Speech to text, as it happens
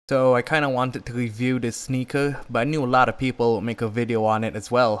So I kind of wanted to review this sneaker, but I knew a lot of people would make a video on it as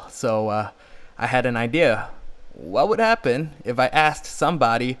well. So I had an idea. What would happen if I asked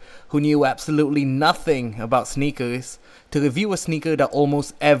somebody who knew absolutely nothing about sneakers to review a sneaker that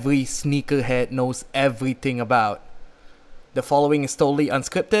almost every sneakerhead knows everything about? The following is totally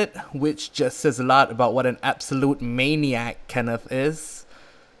unscripted, which just says a lot about what an absolute maniac Kenneth is.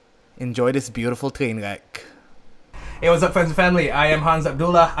 Enjoy this beautiful train wreck. Hey, what's up, friends and family? I am Hans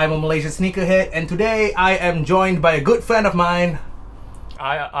Abdullah. I'm a Malaysian sneakerhead, and today I am joined by a good friend of mine.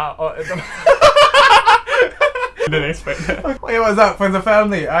 Didn't expect that. Hey, what's up, friends and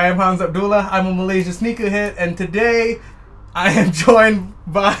family? I am Hans Abdullah. I'm a Malaysian sneakerhead, and today I am joined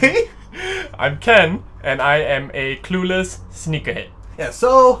by... I'm Ken, and I am a clueless sneakerhead. Yeah,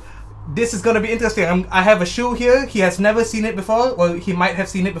 so this is gonna be interesting. I have a shoe here. He has never seen it before. Well, he might have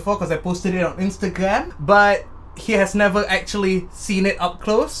seen it before because I posted it on Instagram, but he has never actually seen it up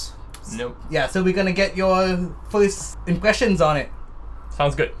close. Nope. Yeah, so we're gonna get your first impressions on it.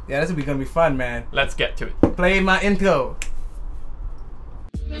 Sounds good. Yeah, this is gonna be fun, man. Let's get to it. Play my intro.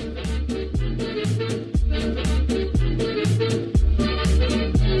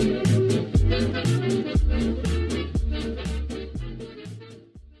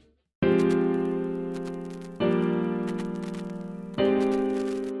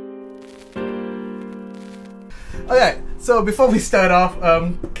 Alright, so before we start off,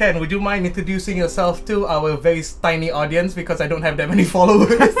 Ken, would you mind introducing yourself to our very tiny audience because I don't have that many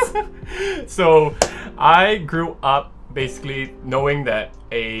followers? So, I grew up basically knowing that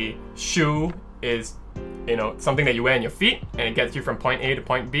a shoe is, you know, something that you wear on your feet and it gets you from point A to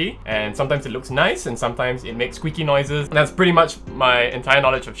point B, and sometimes it looks nice and sometimes it makes squeaky noises. And that's pretty much my entire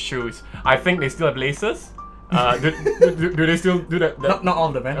knowledge of shoes. I think they still have laces. Do they still do that? Not all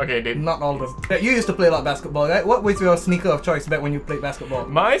of them, man. Okay, not all of them. You used to play a lot of basketball, right? What was your sneaker of choice back when you played basketball?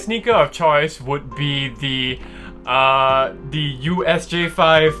 My sneaker of choice would be the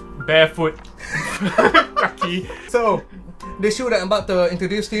USJ5 barefoot khaki. So, the shoe that I'm about to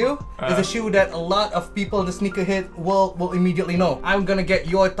introduce to you is a shoe that a lot of people in the sneakerhead world will immediately know. I'm gonna get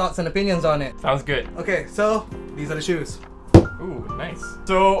your thoughts and opinions on it. Sounds good. Okay, so these are the shoes. Ooh, nice.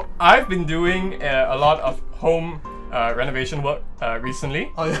 So I've been doing a lot of home renovation work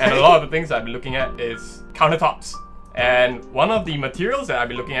recently, and a lot of the things I've been looking at is countertops. And one of the materials that I've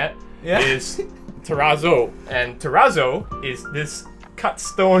been looking at is terrazzo. And terrazzo is this cut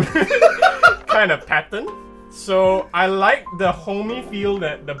stone kind of pattern. So I like the homey feel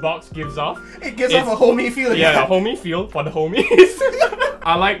that the box gives off. It gives off a homey feel. Yeah, the homey feel for the homies.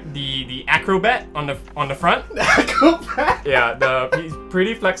 I like the acrobat on the front. The acrobat. Yeah, he's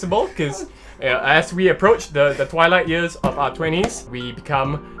pretty flexible because as we approach the twilight years of our 20s, we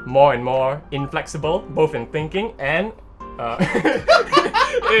become more and more inflexible, both in thinking and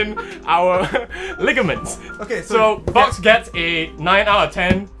in our ligaments. Okay, so box gets a 9 out of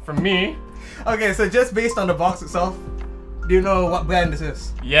 10 from me. Okay, so just based on the box itself, do you know what brand this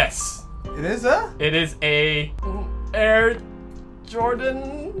is? Yes. It is It is a Air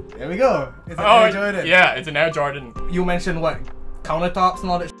Jordan. There we go. It's an Air Jordan. Yeah, it's an Air Jordan. You mentioned what? Countertops and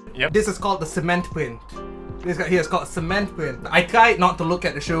all that shit? Yep. This is called the cement print. This guy here is called cement print. I tried not to look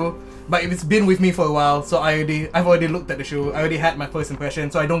at the shoe, but it's been with me for a while, so I've already looked at the shoe. I already had my first impression,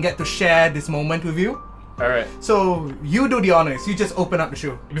 so I don't get to share this moment with you. Alright. So you do the honors. You just open up the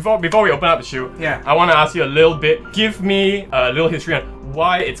shoe. Before we open up the shoe, I want to ask you a little bit. Give me a little history on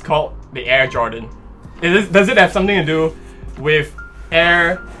why it's called the Air Jordan. Does it have something to do with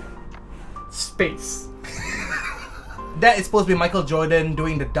air space? That is supposed to be Michael Jordan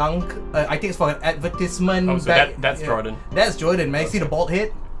doing the dunk. I think it's for an advertisement. Oh, so that's Jordan. That's Jordan, man. You see the bald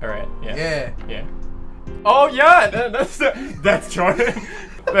head? Alright, yeah. Yeah. Oh yeah, that's Jordan.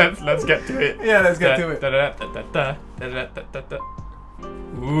 Let's get to it. Yeah, let's get to it.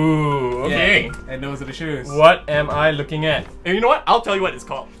 Ooh, okay. Yeah, and those are the shoes. What am I looking at? And you know what? I'll tell you what it's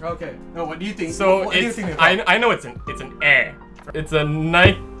called. Okay. No, what do you think? So what do you think I know it's an Air. It's a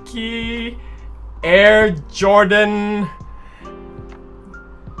Nike Air Jordan.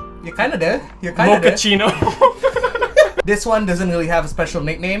 You're kind of there. You're kind of there. Mochaccino. This one doesn't really have a special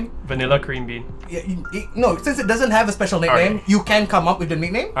nickname. Vanilla cream bean. Yeah, no, since it doesn't have a special nickname, you can come up with the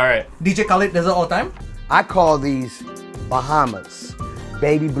nickname. Alright. DJ Khaled does it all the time. I call these Bahamas,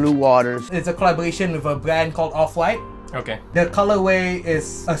 baby blue waters. It's a collaboration with a brand called Off-White. Okay. The colorway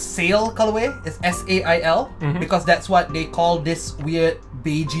is a sail colorway. It's S-A-I-L because that's what they call this weird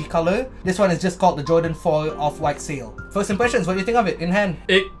beigey color. This one is just called the Jordan 4 Off-White Sail. First impressions, what do you think of it in hand?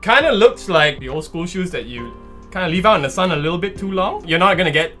 It kind of looks like the old school shoes that you kind of leave out in the sun a little bit too long. You're not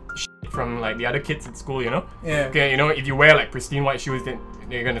gonna get shit from like the other kids at school, you know? Yeah. Okay, you know, if you wear like pristine white shoes, then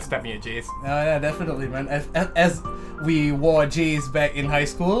they're gonna step in your J's. Oh yeah, definitely, man. As we wore J's back in high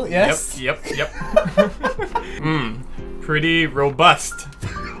school, yes? Yep. Pretty robust.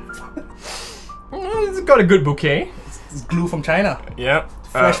 It's got a good bouquet. It's glue from China. Yep.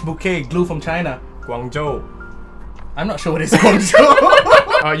 Fresh bouquet, glue from China. Guangzhou. I'm not sure what it's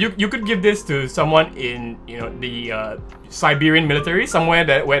Guangzhou. You could give this to someone in, you know, the Siberian military,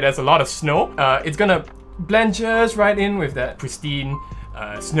 somewhere where there's a lot of snow. It's gonna blend just right in with that pristine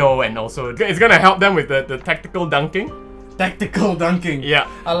snow, and also it's gonna help them with the tactical dunking. Tactical dunking. Yeah.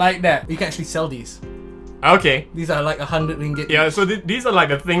 I like that. You can actually sell these. Okay. These are like 100 ringgit. Yeah, so these are like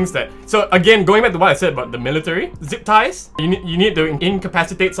the things that... So again, going back to what I said about the military, zip ties, you need to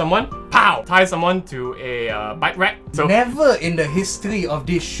incapacitate someone, pow! Tie someone to a bike rack. So never in the history of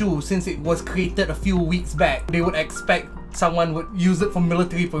this shoe, since it was created a few weeks back, they would expect someone would use it for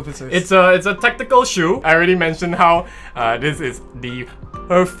military purposes. it's a tactical shoe. I already mentioned how this is the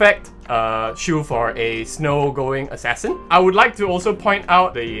perfect shoe for a snow-going assassin. I would like to also point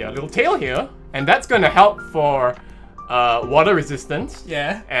out the little tail here. And that's gonna help for water resistance.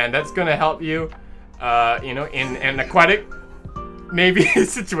 Yeah. And that's gonna help you, you know, in an aquatic Navy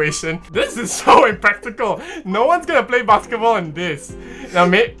situation. This is so impractical. No one's gonna play basketball in this. Now,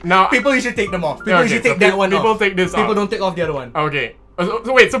 people, you should take them off. People, you should take that one off. People take this off. People don't take off the other one. Okay. So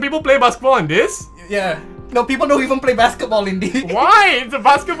wait, so people play basketball in this? Yeah. No, people don't even play basketball in this. Why? It's a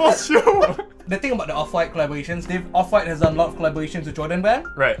basketball shoe. The thing about the Off-White collaborations, Off-White has done a lot of collaborations with Jordan Brand.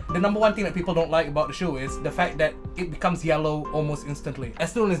 Right. The number one thing that people don't like about the shoe is the fact that it becomes yellow almost instantly.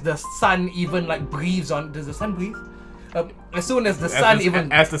 As soon as the sun even like breathes on, does the sun breathe? As soon as the sun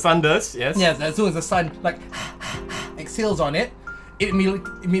as the sun does, yes. Yes, as soon as the sun like exhales on it, it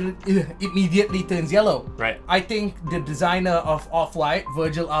immediately turns yellow. Right. I think the designer of Off-White,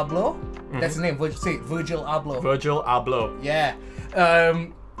 Virgil Abloh, that's his name. Virgil Abloh. Virgil Abloh. Yeah.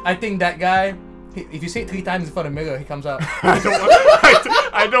 I think that guy, if you say it 3 times in front of the mirror, he comes out.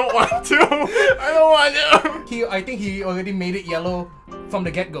 I don't want to. I think he already made it yellow from the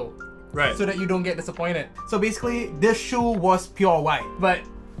get-go. Right. So that you don't get disappointed. So basically, this shoe was pure white. But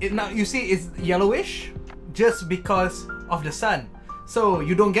now you see it's yellowish just because of the sun. So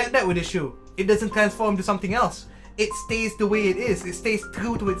you don't get that with this shoe. It doesn't transform to something else. It stays the way it is. It stays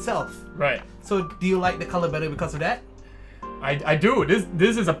true to itself. Right. So do you like the color better because of that? I do.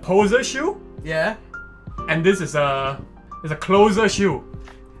 This is a poser shoe. Yeah. And this is a closer shoe.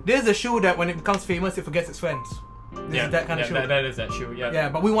 This is a shoe that when it becomes famous, it forgets its friends. This is that kind of shoe. That is that shoe. Yeah. Yeah,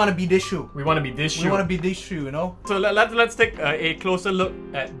 but we want to be this shoe. We want to be this shoe. We want to be this shoe, you know. So let's take a closer look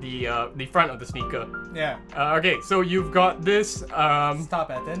at the front of the sneaker. Yeah. Okay, so you've got this star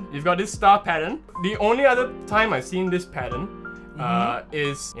pattern. You've got this star pattern. The only other time I've seen this pattern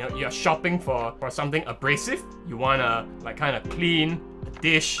is, you know, you're shopping for something abrasive. You wanna like kind of clean a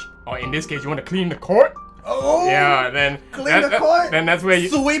dish, or in this case, you want to clean the court. Oh! Yeah, then clean the court. Then that's where you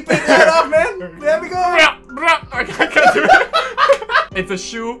sweep it right off, man. There we go. I can't do it. It's a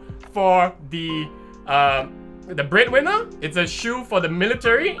shoe for the breadwinner. It's a shoe for the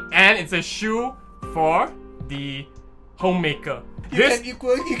military, and it's a shoe for the homemaker. You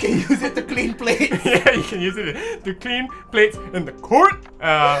can use it to clean plates. Yeah, you can use it to clean plates in the court.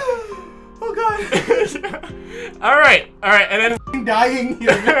 Oh god. Alright, and then I'm dying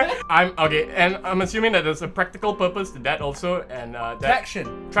here. I'm I'm assuming that there's a practical purpose to that also, and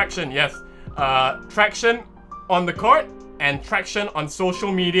Traction, yes. Traction on the court and traction on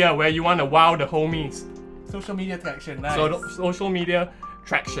social media where you want to wow the homies. Social media traction, nice. So social media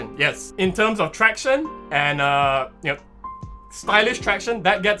traction, yes. In terms of traction and you know, stylish traction,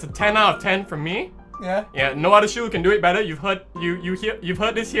 that gets a 10 out of 10 from me. Yeah. Yeah, no other shoe can do it better. You've heard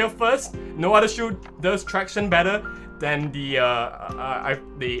this here first. No other shoe does traction better than the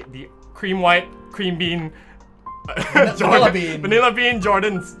cream white, cream bean, vanilla bean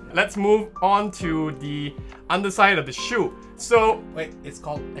Jordans. Let's move on to the underside of the shoe. So wait, it's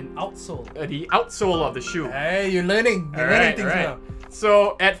called an outsole. The outsole of the shoe. Hey, you're learning. You're learning things now.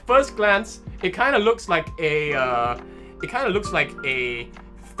 So at first glance, it kind of looks like a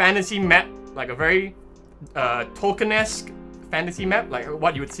fantasy map, like a very Tolkien-esque fantasy map, like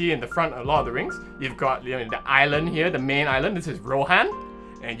what you would see in the front of Lord of the Rings. You've got, you know, the island here, the main island. This is Rohan,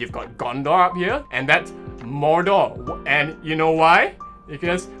 and you've got Gondor up here, and that's Mordor. And you know why?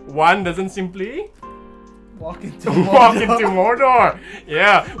 Because one doesn't simply walk into Mordor.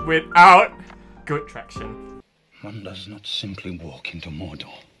 Yeah, without good traction. One does not simply walk into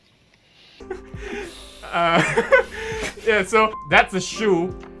Mordor. Yeah, so that's a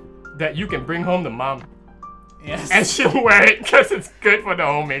shoe that you can bring home to mom. Yes. And she'll wear it because it's good for the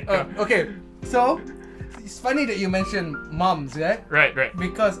homemaker. Okay, so it's funny that you mentioned moms, right? Right.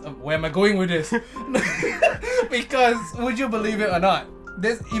 Because where am I going with this? Because would you believe it or not?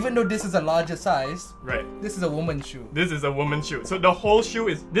 This, even though this is a larger size, Right. this is a woman's shoe. This is a woman's shoe. So the whole shoe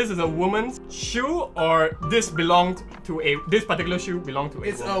is, this is a woman's shoe, or this particular shoe belonged to a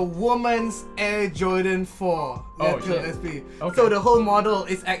It's woman? a woman's Air Jordan 4 Retro shit. SP. Okay. So the whole model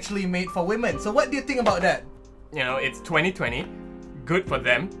is actually made for women. So what do you think about that? You know, it's 2020. Good for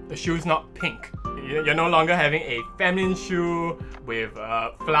them. The shoe's not pink. You're no longer having a feminine shoe with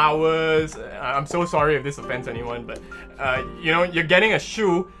flowers. I'm so sorry if this offends anyone, but you know, you're getting a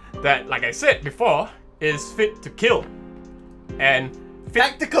shoe that, like I said before, is fit to kill and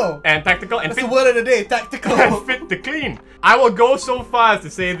Tactical. and tactical and That's fit, the word of the day. Tactical. and fit to clean. I will go so far as to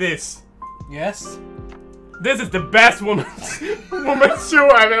say this. Yes. This is the best woman's shoe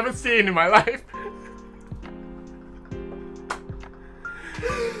I've ever seen in my life.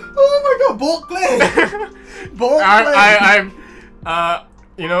 Oh my god, bold claim. Bold claim.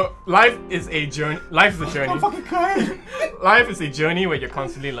 You know, life is a journey. Life is a journey. I'm fucking crying. Life is a journey where you're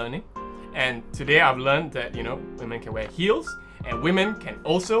constantly learning. And today I've learned that, you know, women can wear heels, and women can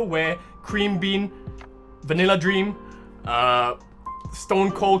also wear cream bean, vanilla dream,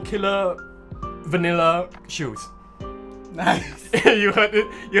 stone cold killer vanilla shoes. Nice. You heard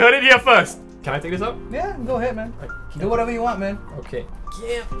it here first. Can I take this up? Yeah, go ahead, man. Do whatever you want, man. Okay.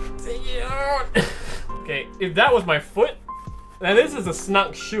 Yeah, take it out. Okay, if that was my foot, now this is a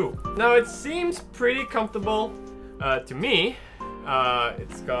snug shoe. Now it seems pretty comfortable to me.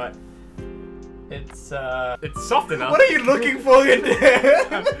 It's soft enough. What are you looking for in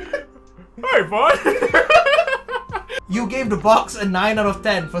there? Hey, bud. You gave the box a 9 out of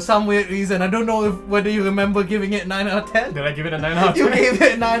 10 for some weird reason. I don't know whether you remember giving it 9 out of 10. Did I give it a 9 out of 10? You gave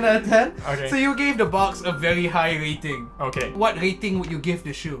it 9 out of 10. Okay. So you gave the box a very high rating. Okay. What rating would you give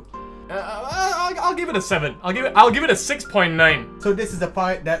the shoe? I'll give it a 7. I'll give it a 6.9. So this is the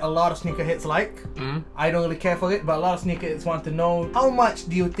part that a lot of sneakerheads like. I don't really care for it, but a lot of sneakerheads want to know, how much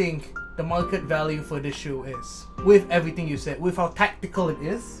do you think the market value for this shoe is? With everything you said, with how tactical it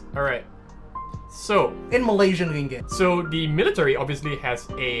is. Alright. So, In Malaysian ringgit. So the military obviously has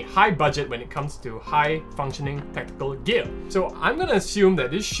a high budget when it comes to high functioning tactical gear. So I'm gonna assume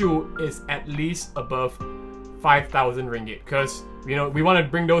that this shoe is at least above 5,000 ringgit, because you know we want to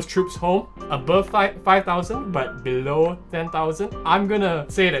bring those troops home. Above 5,000 but below 10,000. I'm gonna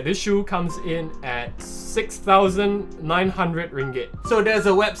say that this shoe comes in at 6,900 ringgit. So there's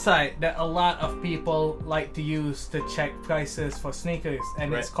a website that a lot of people like to use to check prices for sneakers,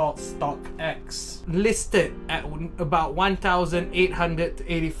 and it's called StockX. Listed at about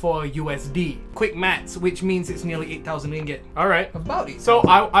 1,884 USD. Quick maths, which means it's nearly 8,000 ringgit. Alright. About it. So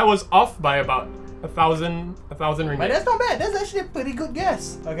I was off by about 1,000 ringgit. But that's not bad. That's actually a pretty good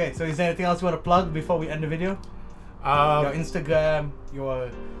guess. Okay, so is there anything else you want to plug before we end the video? Your Instagram, your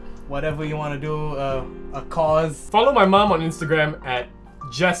whatever you want to do, a cause. Follow my mom on Instagram at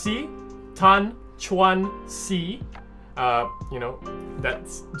Jessie Tan Chuan C. You know,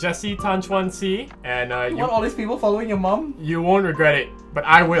 that's Jessie Tan Chuan C. And You want all these people following your mom? you won't regret it, but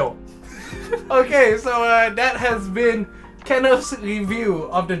I will. Okay, so that has been Kenneth's review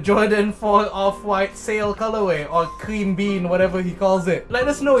of the Jordan 4 Off-White Sail colorway, or cream bean, whatever he calls it. Let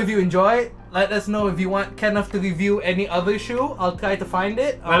us know if you enjoy it. Let us know if you want Kenneth to review any other shoe. I'll try to find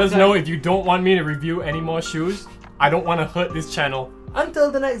it. Let us know if you don't want me to review any more shoes. I don't want to hurt this channel.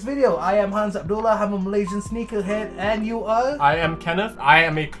 Until the next video, I am Hans Abdullah, I'm a Malaysian sneakerhead, and you are... I am Kenneth. I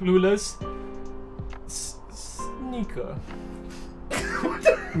am a clueless sneaker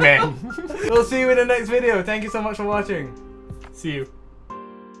man. We'll see you in the next video. Thank you so much for watching. See you.